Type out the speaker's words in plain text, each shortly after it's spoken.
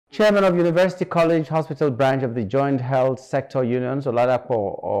Chairman of University College Hospital branch of the Joint Health Sector Unions,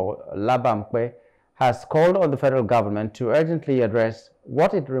 Oladapo Olabampe, has called on the federal government to urgently address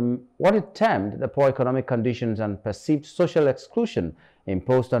what it termed the poor economic conditions and perceived social exclusion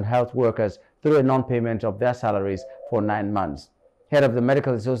imposed on health workers through a non-payment of their salaries for 9 months. Head of the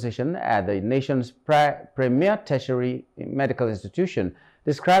Medical Association at the nation's premier tertiary medical institution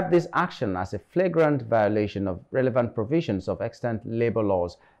described this action as a flagrant violation of relevant provisions of extant labor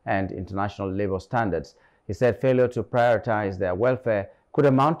laws and international labor standards. He said failure to prioritize their welfare could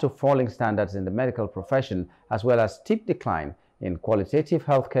amount to falling standards in the medical profession, as well as steep decline in qualitative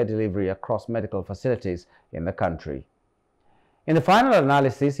healthcare delivery across medical facilities in the country. In the final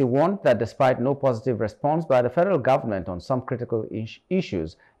analysis, he warned that despite no positive response by the federal government on some critical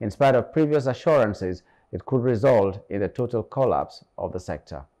issues, in spite of previous assurances, it could result in the total collapse of the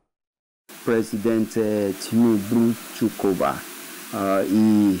sector. President Tinubu took over.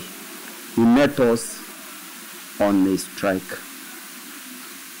 He met us on a strike,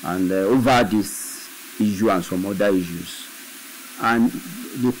 and over this issue and some other issues. And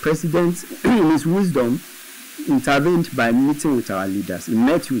the president, in his wisdom, intervened by meeting with our leaders. He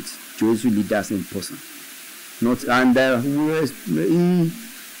met with Jesu leaders in person. He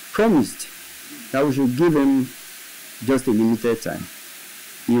promised that we should give him just a limited time.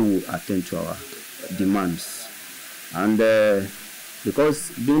 He will attend to our demands. And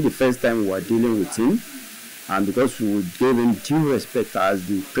because being the first time we were dealing with him, and because we gave him due respect as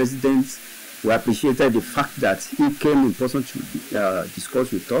the president, we appreciated the fact that he came in person to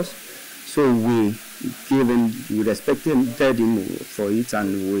discuss with us. So we respected him for it,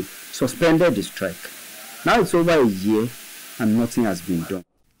 and we suspended the strike. Now it's over a year and nothing has been done.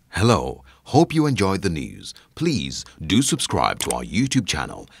 Hello, hope you enjoyed the news. Please do subscribe to our YouTube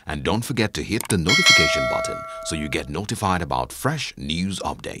channel and don't forget to hit the notification button so you get notified about fresh news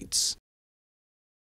updates.